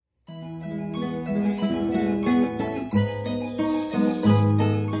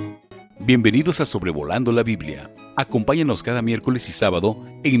Bienvenidos a Sobrevolando la Biblia. Acompáñanos cada miércoles y sábado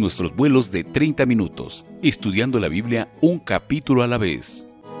en nuestros vuelos de 30 minutos, estudiando la Biblia un capítulo a la vez.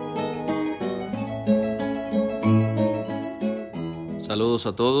 Saludos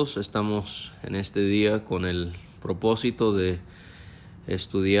a todos. Estamos en este día con el propósito de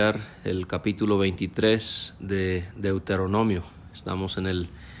estudiar el capítulo 23 de Deuteronomio. Estamos en el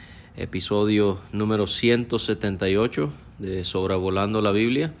episodio número 178 de Sobrevolando la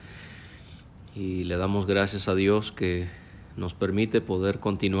Biblia. Y le damos gracias a Dios que nos permite poder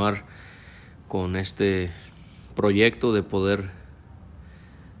continuar con este proyecto de poder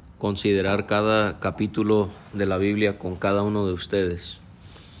considerar cada capítulo de la Biblia con cada uno de ustedes.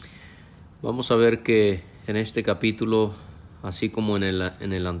 Vamos a ver que en este capítulo, así como en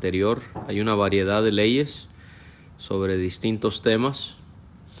el anterior, hay una variedad de leyes sobre distintos temas.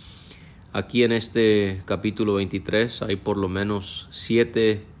 Aquí en este capítulo 23 hay por lo menos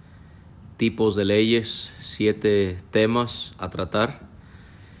 7 tipos de leyes, 7 temas a tratar.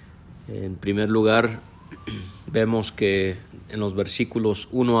 En primer lugar, vemos que en los versículos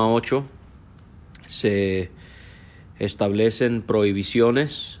 1 a 8 se establecen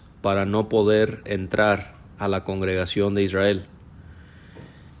prohibiciones para no poder entrar a la congregación de Israel.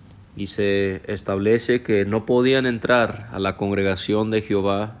 Y se establece que no podían entrar a la congregación de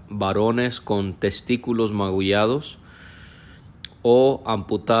Jehová varones con testículos magullados o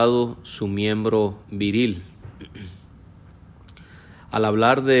amputado su miembro viril. Al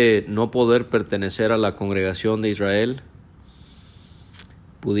hablar de no poder pertenecer a la congregación de Israel,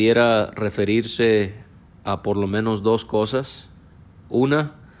 pudiera referirse a por lo menos 2 cosas.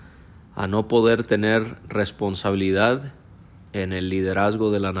 Una, a no poder tener responsabilidad en el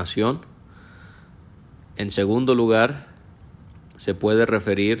liderazgo de la nación. En segundo lugar, se puede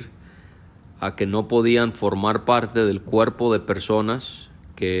referir a que no podían formar parte del cuerpo de personas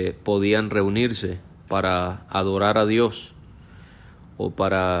que podían reunirse para adorar a Dios o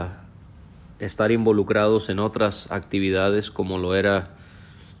para estar involucrados en otras actividades como lo era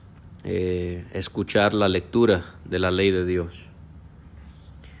escuchar la lectura de la ley de Dios.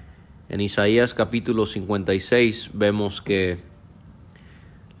 En Isaías capítulo 56 vemos que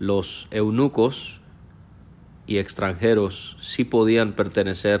los eunucos y extranjeros sí podían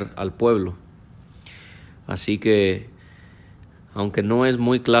pertenecer al pueblo. Así que, aunque no es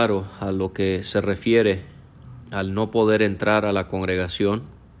muy claro a lo que se refiere al no poder entrar a la congregación,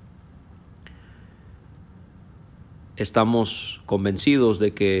 estamos convencidos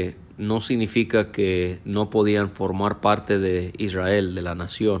de que no significa que no podían formar parte de Israel, de la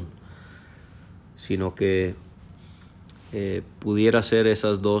nación, sino que pudiera ser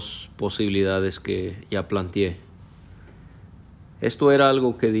esas 2 posibilidades que ya planteé. Esto era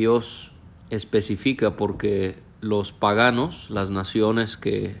algo que Dios especifica porque los paganos, las naciones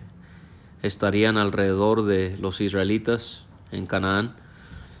que estarían alrededor de los israelitas en Canaán,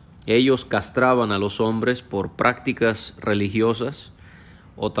 ellos castraban a los hombres por prácticas religiosas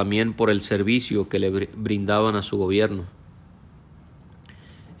o también por el servicio que le brindaban a su gobierno.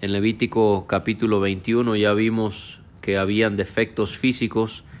 En Levítico capítulo 21 ya vimos que habían defectos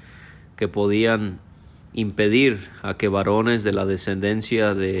físicos que podían impedir a que varones de la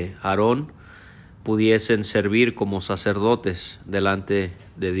descendencia de Aarón pudiesen servir como sacerdotes delante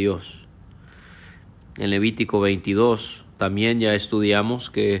de Dios. En Levítico 22 también ya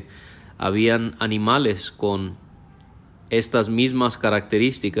estudiamos que habían animales con estas mismas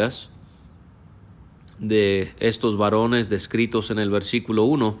características de estos varones descritos en el versículo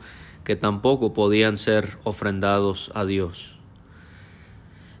 1, que tampoco podían ser ofrendados a Dios.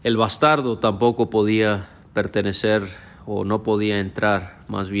 El bastardo tampoco podía pertenecer o no podía entrar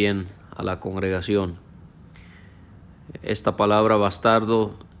más bien a la congregación. Esta palabra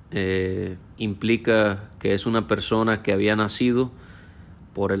bastardo implica que es una persona que había nacido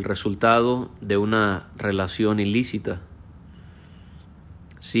por el resultado de una relación ilícita.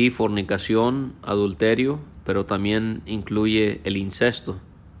 Sí, fornicación, adulterio, pero también incluye el incesto.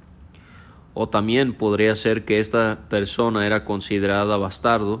 O también podría ser que esta persona era considerada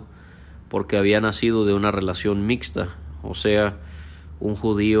bastardo porque había nacido de una relación mixta, o sea, un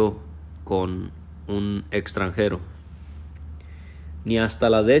judío con un extranjero. Ni hasta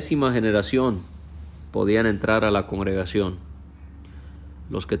la 10ª generación podían entrar a la congregación.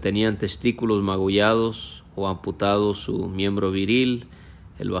 Los que tenían testículos magullados o amputados su miembro viril,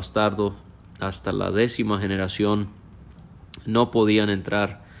 el bastardo, hasta la 10ª generación no podían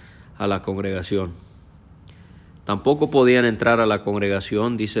entrar a la congregación. Tampoco podían entrar a la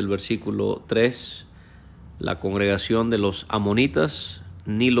congregación, dice el versículo 3, la congregación de los amonitas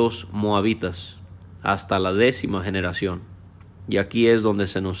ni los moabitas, hasta la 10ª generación. Y aquí es donde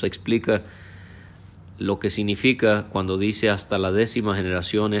se nos explica lo que significa cuando dice hasta la 10ª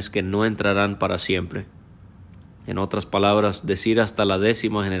generación, es que no entrarán para siempre. En otras palabras, decir hasta la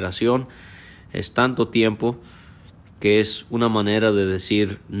 10ª generación es tanto tiempo que es una manera de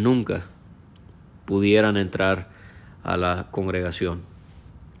decir nunca pudieran entrar a la congregación.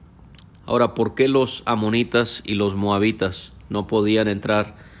 Ahora, ¿por qué los amonitas y los moabitas no podían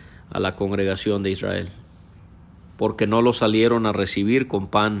entrar a la congregación de Israel? Porque no los salieron a recibir con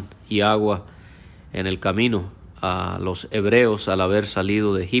pan y agua en el camino a los hebreos al haber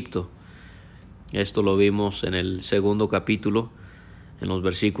salido de Egipto. Esto lo vimos en el 2º capítulo, en los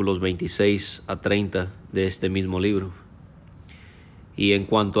versículos 26 a 30 de este mismo libro. Y en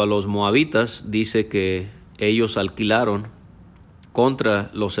cuanto a los moabitas, dice que ellos alquilaron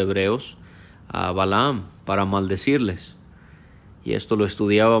contra los hebreos a Balaam para maldecirles. Y esto lo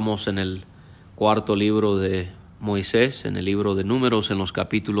estudiábamos en el 4º libro de Moisés, en el libro de Números, en los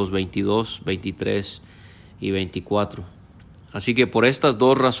capítulos 22, 23 y 24. Así que por estas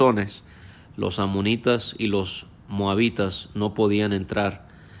dos razones, los amonitas y los moabitas no podían entrar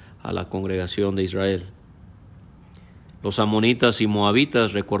a la congregación de Israel. Los amonitas y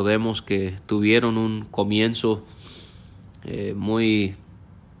moabitas, recordemos que tuvieron un comienzo muy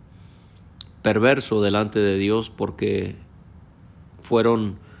perverso delante de Dios, porque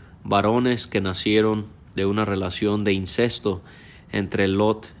fueron varones que nacieron de una relación de incesto entre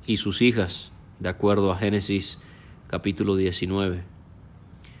Lot y sus hijas, de acuerdo a Génesis capítulo 19.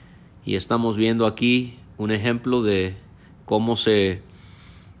 Y estamos viendo aquí un ejemplo de cómo se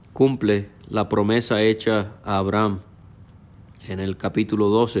cumple la promesa hecha a Abraham en el capítulo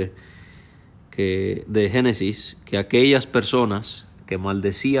 12 de Génesis, que aquellas personas que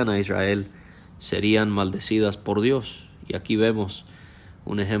maldecían a Israel serían maldecidas por Dios. Y aquí vemos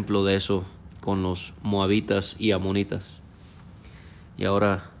un ejemplo de eso con los moabitas y amonitas. Y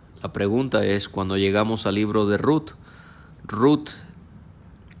ahora la pregunta es, cuando llegamos al libro de Ruth,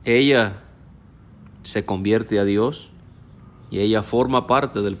 ella se convierte a Dios y ella forma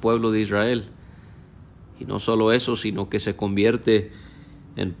parte del pueblo de Israel. Y no solo eso, sino que se convierte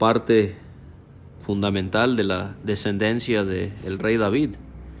en parte fundamental de la descendencia del rey David.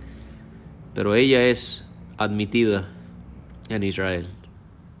 Pero ella es admitida en Israel.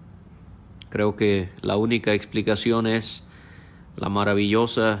 Creo que la única explicación es la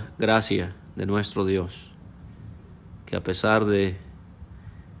maravillosa gracia de nuestro Dios, que a pesar de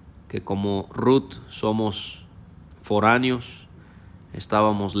que como Ruth somos foráneos,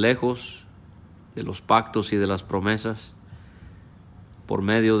 estábamos lejos de los pactos y de las promesas, por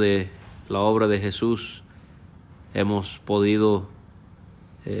medio de la obra de Jesús hemos podido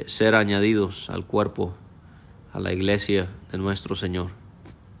ser añadidos al cuerpo, a la iglesia de nuestro Señor.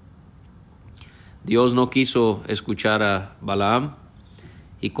 Dios no quiso escuchar a Balaam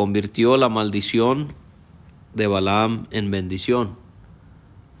y convirtió la maldición de Balaam en bendición,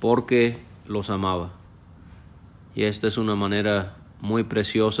 porque los amaba. Y esta es una manera muy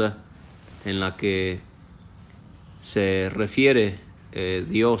preciosa en la que se refiere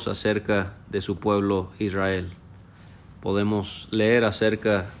Dios acerca de su pueblo Israel. Podemos leer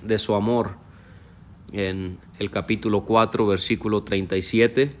acerca de su amor en el capítulo 4, versículo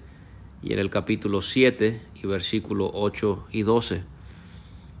 37, y en el capítulo 7 y versículo 8 y 12.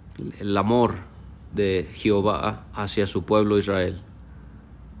 El amor de Jehová hacia su pueblo Israel.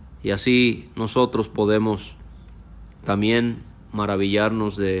 Y así nosotros podemos también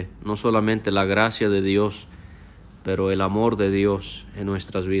maravillarnos de no solamente la gracia de Dios, pero el amor de Dios en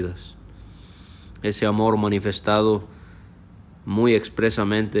nuestras vidas. Ese amor manifestado muy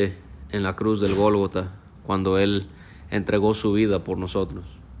expresamente en la cruz del Gólgota, cuando Él entregó su vida por nosotros.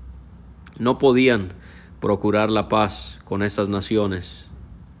 No podían procurar la paz con esas naciones.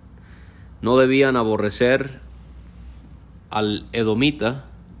 No debían aborrecer al edomita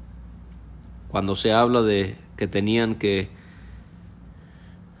cuando se habla de que tenían que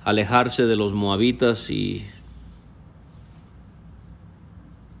alejarse de los moabitas y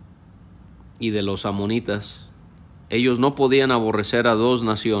de los amonitas. Ellos no podían aborrecer a dos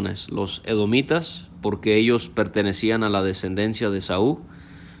naciones, los edomitas, porque ellos pertenecían a la descendencia de Saúl,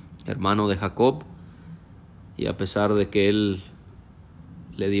 hermano de Jacob, y a pesar de que él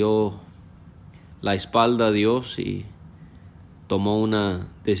le dio la espalda a Dios y tomó una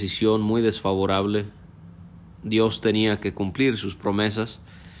decisión muy desfavorable, Dios tenía que cumplir sus promesas,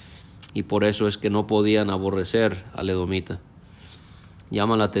 y por eso es que no podían aborrecer al edomita.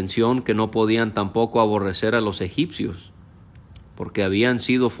 Llama la atención que no podían tampoco aborrecer a los egipcios, porque habían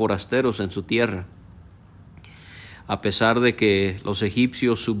sido forasteros en su tierra. A pesar de que los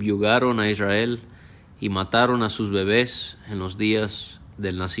egipcios subyugaron a Israel y mataron a sus bebés en los días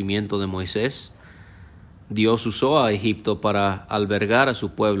del nacimiento de Moisés, Dios usó a Egipto para albergar a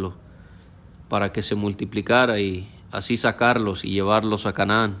su pueblo, para que se multiplicara y así sacarlos y llevarlos a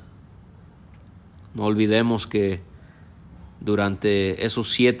Canaán. No olvidemos que durante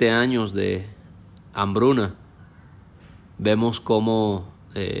esos 7 años de hambruna, vemos cómo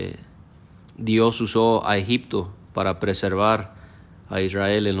Dios usó a Egipto para preservar a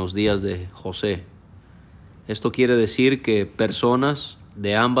Israel en los días de José. Esto quiere decir que personas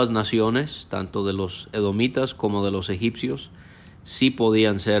de ambas naciones, tanto de los edomitas como de los egipcios, sí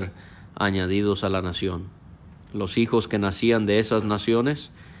podían ser añadidos a la nación. Los hijos que nacían de esas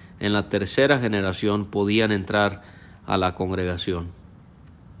naciones, en la tercera generación podían entrar a la congregación.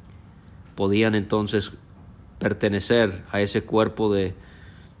 Podían entonces pertenecer a ese cuerpo de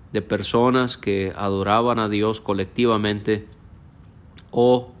personas que adoraban a Dios colectivamente,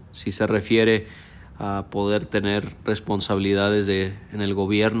 o si se refiere a poder tener responsabilidades en el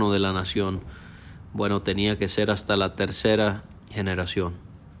gobierno de la nación, bueno, tenía que ser hasta la tercera generación.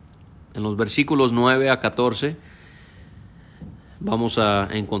 En los versículos 9 a 14 vamos a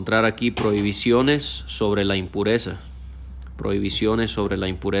encontrar aquí prohibiciones sobre la impureza. Prohibiciones sobre la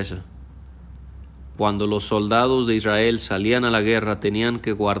impureza. Cuando los soldados de Israel salían a la guerra, tenían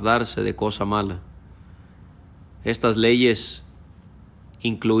que guardarse de cosa mala. Estas leyes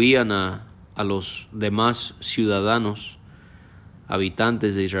incluían a los demás ciudadanos,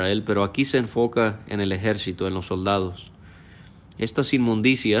 habitantes de Israel, pero aquí se enfoca en el ejército, en los soldados. Estas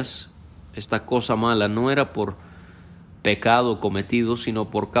inmundicias, esta cosa mala, no era por pecado cometido, sino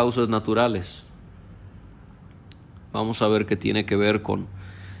por causas naturales. Vamos a ver que tiene que ver con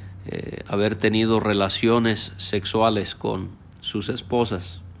haber tenido relaciones sexuales con sus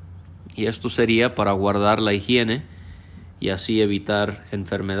esposas, y esto sería para guardar la higiene y así evitar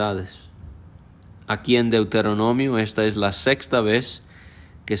enfermedades. Aquí en Deuteronomio esta es la 6ª vez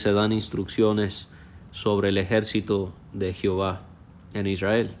que se dan instrucciones sobre el ejército de Jehová en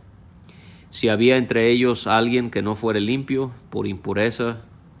Israel. Si había entre ellos alguien que no fuere limpio por impureza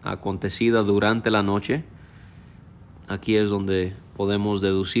acontecida durante la noche, aquí es donde podemos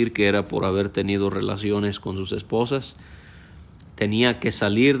deducir que era por haber tenido relaciones con sus esposas, tenía que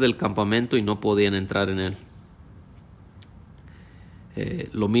salir del campamento y no podían entrar en él.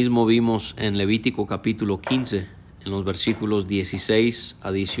 Lo mismo vimos en Levítico capítulo 15, en los versículos 16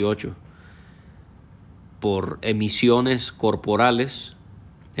 a 18. Por emisiones corporales,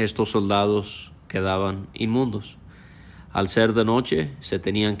 estos soldados quedaban inmundos. Al ser de noche, se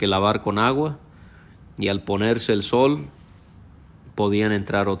tenían que lavar con agua, y al ponerse el sol, podían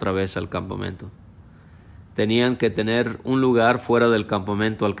entrar otra vez al campamento. Tenían que tener un lugar fuera del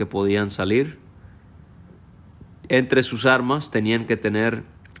campamento al que podían salir. Entre sus armas tenían que tener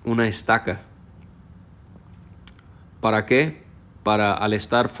una estaca. ¿Para qué? Para al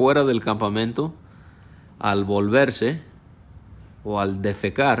estar fuera del campamento, al volverse o al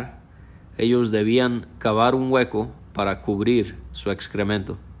defecar, ellos debían cavar un hueco para cubrir su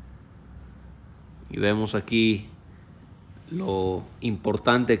excremento. Y vemos aquí lo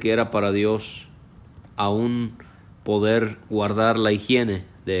importante que era para Dios aún poder guardar la higiene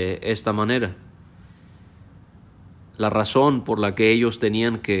de esta manera. La razón por la que ellos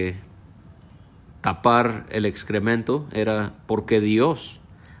tenían que tapar el excremento era porque Dios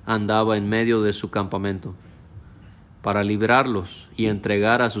andaba en medio de su campamento para librarlos y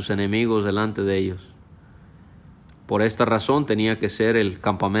entregar a sus enemigos delante de ellos. Por esta razón tenía que ser el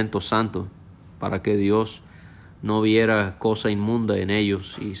campamento santo, para que Dios no viera cosa inmunda en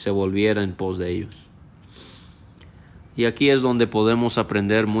ellos y se volviera en pos de ellos. Y aquí es donde podemos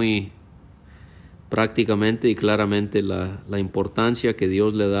aprender muy prácticamente y claramente la importancia que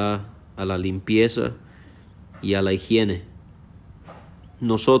Dios le da a la limpieza y a la higiene.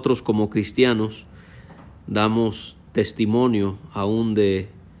 Nosotros como cristianos damos testimonio aún de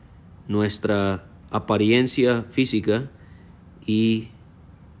nuestra apariencia física y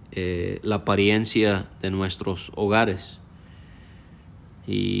la apariencia de nuestros hogares.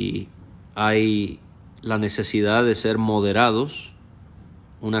 Y hay la necesidad de ser moderados.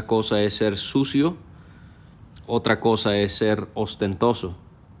 Una cosa es ser sucio, otra cosa es ser ostentoso.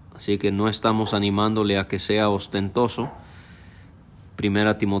 Así que no estamos animándole a que sea ostentoso.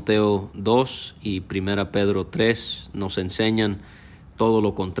 1 Timoteo 2 y 1 Pedro 3 nos enseñan todo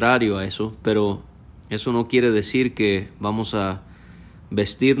lo contrario a eso, pero eso no quiere decir que vamos a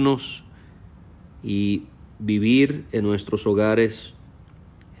vestirnos y vivir en nuestros hogares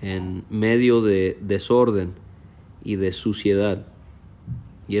en medio de desorden y de suciedad.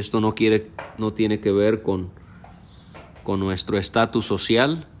 Y esto no tiene que ver con nuestro estatus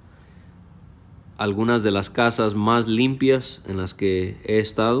social. algunas de las casas más limpias en las que he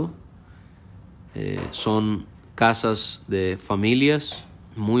estado. Son casas de familias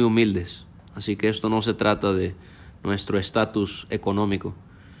muy humildes. Así que esto no se trata de nuestro estatus económico,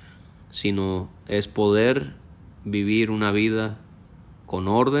 sino es poder vivir una vida con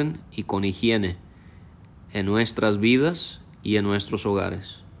orden y con higiene en nuestras vidas y en nuestros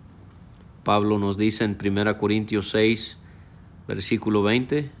hogares. Pablo nos dice en 1 Corintios 6, versículo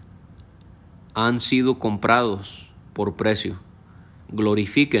 20, han sido comprados por precio.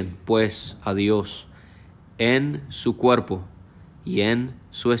 Glorifiquen, pues, a Dios en su cuerpo y en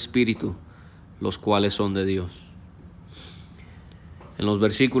su espíritu, los cuales son de Dios. En los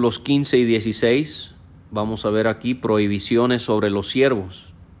versículos 15 y 16 vamos a ver aquí prohibiciones sobre los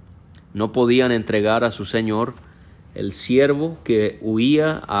siervos. No podían entregar a su señor el siervo que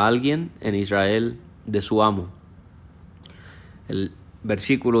huía a alguien en Israel de su amo. El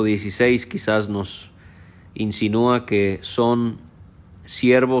versículo 16 quizás nos insinúa que son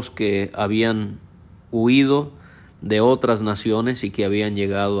siervos que habían huido de otras naciones y que habían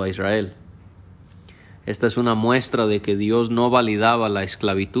llegado a Israel. Esta es una muestra de que Dios no validaba la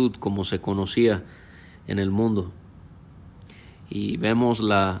esclavitud como se conocía en el mundo. Y vemos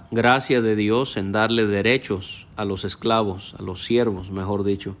la gracia de Dios en darle derechos a los esclavos, a los siervos, mejor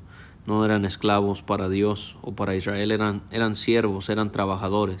dicho. No eran esclavos para Dios o para Israel, eran siervos, eran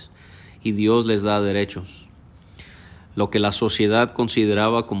trabajadores. Y Dios les da derechos. Lo que la sociedad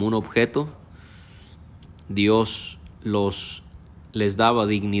consideraba como un objeto, Dios les daba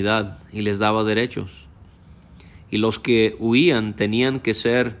dignidad y les daba derechos. Y los que huían tenían que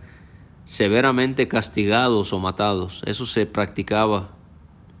ser severamente castigados o matados. Eso se practicaba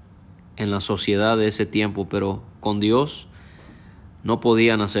en la sociedad de ese tiempo, pero con Dios no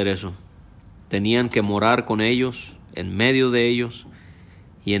podían hacer eso. Tenían que morar con ellos, en medio de ellos,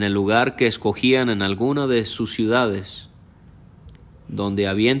 y en el lugar que escogían en alguna de sus ciudades, donde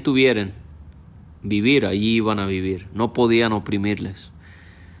a bien tuvieran vivir, allí iban a vivir. No podían oprimirles.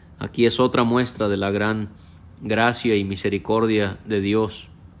 Aquí es otra muestra de la gran gracia y misericordia de Dios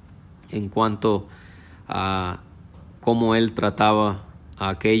en cuanto a cómo Él trataba a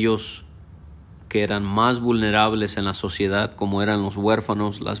aquellos que eran más vulnerables en la sociedad, como eran los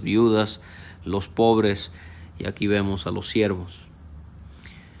huérfanos, las viudas, los pobres, y aquí vemos a los siervos.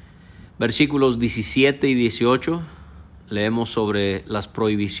 Versículos 17 y 18 leemos sobre las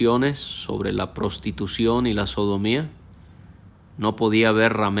prohibiciones, sobre la prostitución y la sodomía. No podía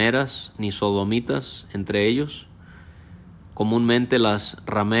haber rameras ni sodomitas entre ellos. Comúnmente las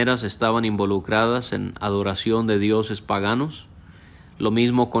rameras estaban involucradas en adoración de dioses paganos. Lo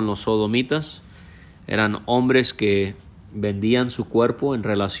mismo con los sodomitas. Eran hombres que vendían su cuerpo en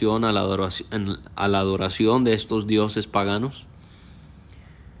relación a la adoración de estos dioses paganos.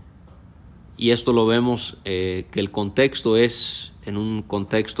 Y esto lo vemos que el contexto es en un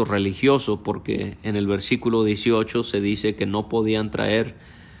contexto religioso, porque en el versículo 18 se dice que no podían traer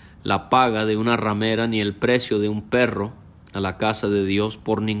la paga de una ramera ni el precio de un perro a la casa de Dios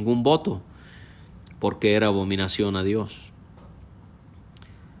por ningún voto, porque era abominación a Dios.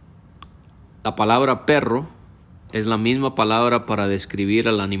 La palabra perro es la misma palabra para describir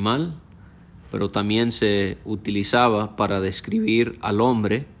al animal, pero también se utilizaba para describir al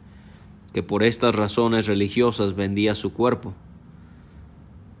hombre que por estas razones religiosas vendía su cuerpo.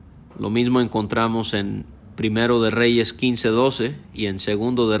 Lo mismo encontramos en 1 de Reyes 15:12 y en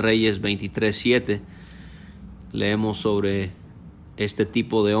 2 de Reyes 23:7. Leemos sobre este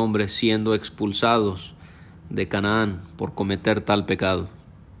tipo de hombres siendo expulsados de Canaán por cometer tal pecado.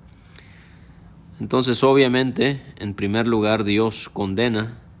 Entonces, obviamente, en primer lugar, Dios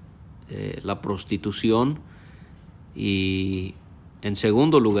condena la prostitución, y en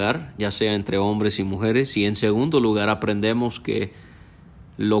segundo lugar, ya sea entre hombres y mujeres, y en segundo lugar aprendemos que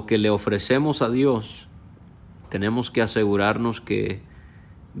lo que le ofrecemos a Dios tenemos que asegurarnos que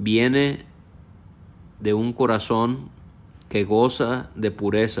viene de un corazón que goza de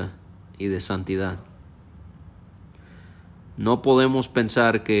pureza y de santidad. No podemos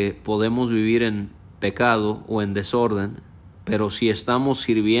pensar que podemos vivir en pecado o en desorden, pero si estamos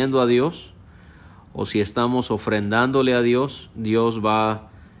sirviendo a Dios o si estamos ofrendándole a Dios, Dios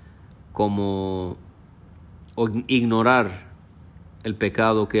va como ignorar el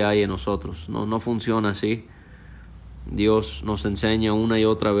pecado que hay en nosotros. No funciona así. Dios nos enseña una y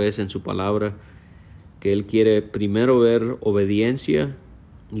otra vez en su palabra que Él quiere primero ver obediencia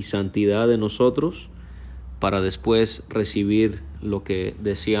y santidad de nosotros para después recibir lo que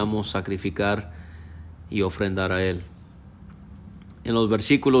deseamos sacrificar y ofrendar a Él. En los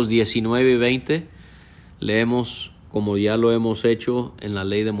versículos 19 y 20 leemos como ya lo hemos hecho en la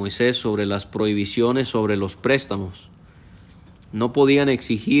ley de Moisés, sobre las prohibiciones sobre los préstamos. No podían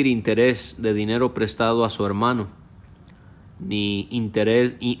exigir interés de dinero prestado a su hermano, ni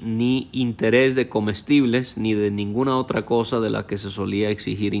interés de comestibles, ni de ninguna otra cosa de la que se solía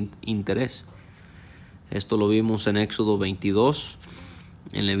exigir interés. Esto lo vimos en Éxodo 22,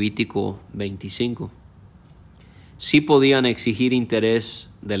 en Levítico 25. Sí podían exigir interés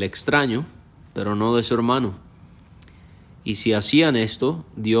del extraño, pero no de su hermano. Y si hacían esto,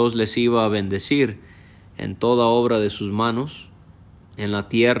 Dios les iba a bendecir en toda obra de sus manos, en la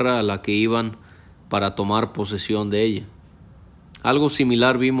tierra a la que iban para tomar posesión de ella. Algo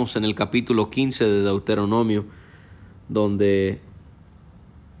similar vimos en el capítulo 15 de Deuteronomio, donde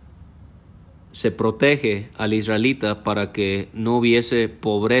se protege al israelita para que no hubiese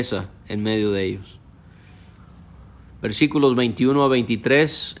pobreza en medio de ellos. Versículos 21 a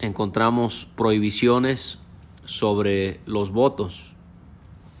 23 encontramos prohibiciones sobre los votos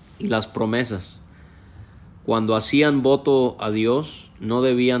y las promesas. Cuando hacían voto a Dios, no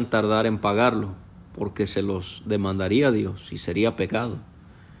debían tardar en pagarlo, porque se los demandaría Dios y sería pecado.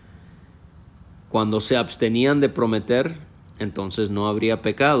 Cuando se abstenían de prometer, entonces no habría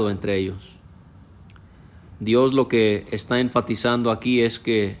pecado entre ellos. Dios lo que está enfatizando aquí es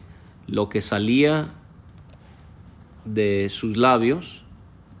que lo que salía de sus labios,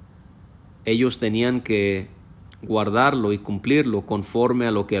 ellos tenían que guardarlo y cumplirlo conforme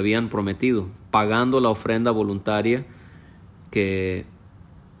a lo que habían prometido, pagando la ofrenda voluntaria que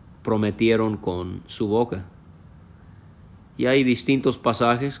prometieron con su boca. Y hay distintos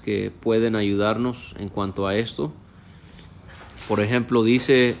pasajes que pueden ayudarnos en cuanto a esto. Por ejemplo,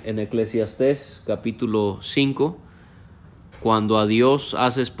 dice en Eclesiastés capítulo 5, cuando a Dios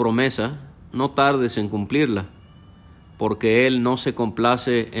haces promesa, no tardes en cumplirla, porque Él no se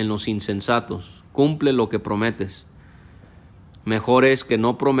complace en los insensatos. Cumple lo que prometes. Mejor es que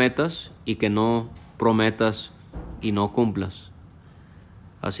no prometas y que no prometas y no cumplas.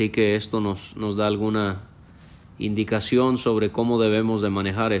 Así que esto nos da alguna indicación sobre cómo debemos de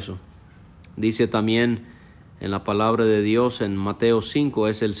manejar eso. Dice también en la palabra de Dios en Mateo 5,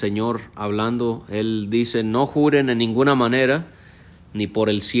 es el Señor hablando. Él dice: no juren en ninguna manera, ni por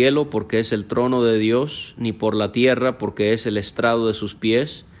el cielo, porque es el trono de Dios, ni por la tierra, porque es el estrado de sus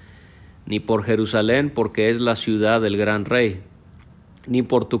pies, ni por Jerusalén, porque es la ciudad del gran rey. Ni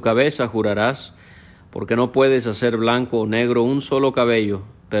por tu cabeza jurarás, porque no puedes hacer blanco o negro un solo cabello,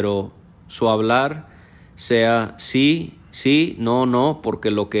 pero su hablar sea sí, sí, no, no,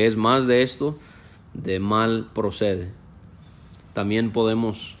 porque lo que es más de esto, de mal procede. También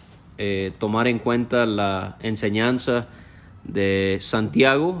podemos tomar en cuenta la enseñanza de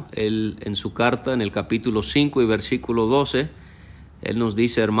Santiago. Él en su carta, en el capítulo 5 y versículo 12, él nos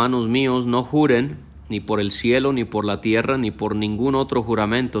dice: hermanos míos, no juren ni por el cielo, ni por la tierra, ni por ningún otro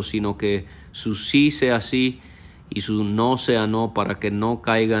juramento, sino que su sí sea sí y su no sea no, para que no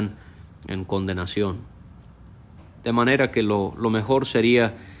caigan en condenación. De manera que lo mejor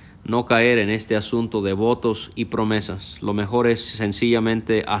sería no caer en este asunto de votos y promesas. Lo mejor es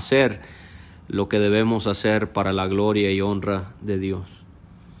sencillamente hacer lo que debemos hacer para la gloria y honra de Dios.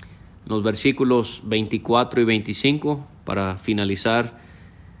 Los versículos 24 y 25, para finalizar,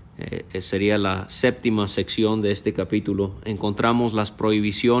 sería la séptima sección de este capítulo. Encontramos las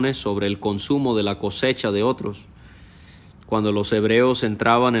prohibiciones sobre el consumo de la cosecha de otros. Cuando los hebreos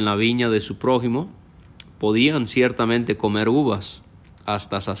entraban en la viña de su prójimo, podían ciertamente comer uvas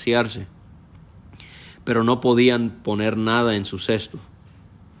hasta saciarse, pero no podían poner nada en su cesto.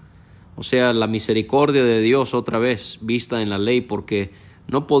 O sea, la misericordia de Dios otra vez vista en la ley, porque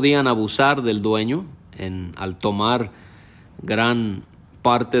no podían abusar del dueño al tomar gran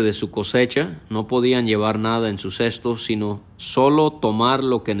parte de su cosecha. No podían llevar nada en su cesto, sino solo tomar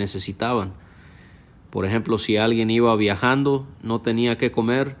lo que necesitaban. Por ejemplo, si alguien iba viajando, no tenía que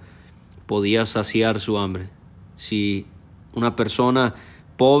comer, podía saciar su hambre. Si una persona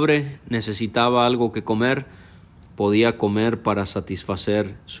pobre necesitaba algo que comer, podía comer para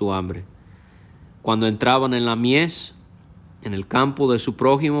satisfacer su hambre. Cuando entraban en la mies, en el campo de su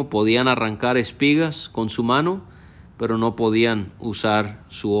prójimo, podían arrancar espigas con su mano, pero no podían usar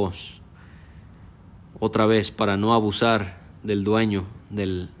su hoz. Otra vez, para no abusar del dueño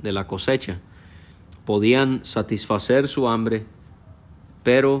de la cosecha. Podían satisfacer su hambre,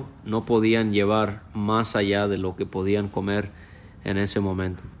 pero no podían llevar más allá de lo que podían comer en ese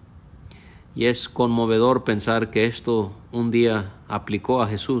momento. Y es conmovedor pensar que esto un día aplicó a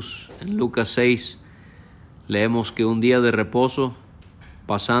Jesús. En Lucas 6 leemos que un día de reposo,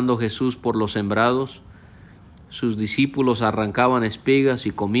 pasando Jesús por los sembrados, sus discípulos arrancaban espigas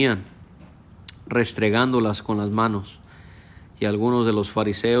y comían. restregándolas con las manos. Y algunos de los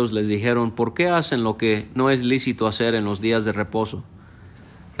fariseos les dijeron: ¿por qué hacen lo que no es lícito hacer en los días de reposo?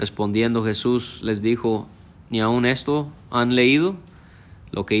 Respondiendo Jesús les dijo: ¿ni aun esto han leído?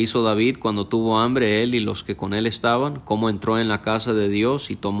 Lo que hizo David cuando tuvo hambre, él y los que con él estaban, cómo entró en la casa de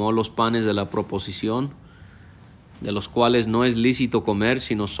Dios y tomó los panes de la proposición, de los cuales no es lícito comer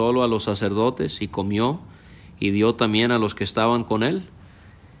sino solo a los sacerdotes, y comió, y dio también a los que estaban con él.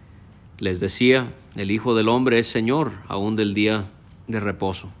 Les decía: el Hijo del Hombre es Señor aún del día de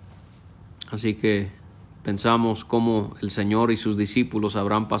reposo. Así que pensamos cómo el Señor y sus discípulos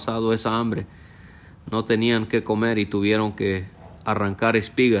habrán pasado esa hambre. No tenían qué comer y tuvieron que arrancar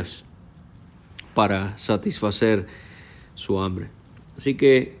espigas para satisfacer su hambre. Así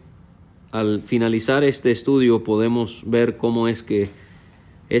que al finalizar este estudio podemos ver cómo es que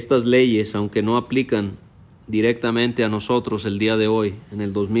estas leyes, aunque no aplican directamente a nosotros el día de hoy, en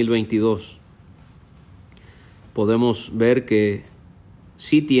el 2022, podemos ver que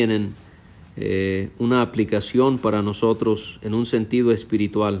sí tienen una aplicación para nosotros en un sentido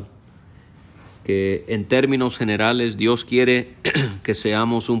espiritual, que en términos generales Dios quiere que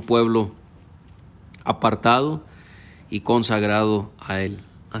seamos un pueblo apartado y consagrado a Él.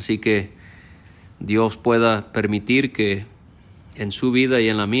 Así que Dios pueda permitir que en su vida y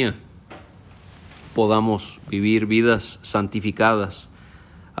en la mía podamos vivir vidas santificadas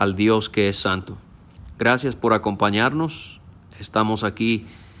al Dios que es santo. Gracias por acompañarnos. Estamos aquí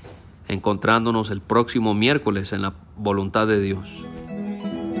encontrándonos el próximo miércoles en la voluntad de Dios.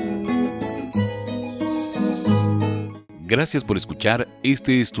 Gracias por escuchar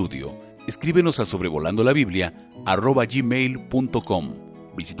este estudio. Escríbenos a sobrevolandolabiblia@gmail.com.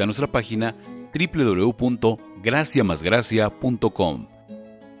 Visita nuestra página www.graciamasgracia.com.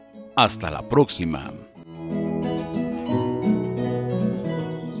 Hasta la próxima.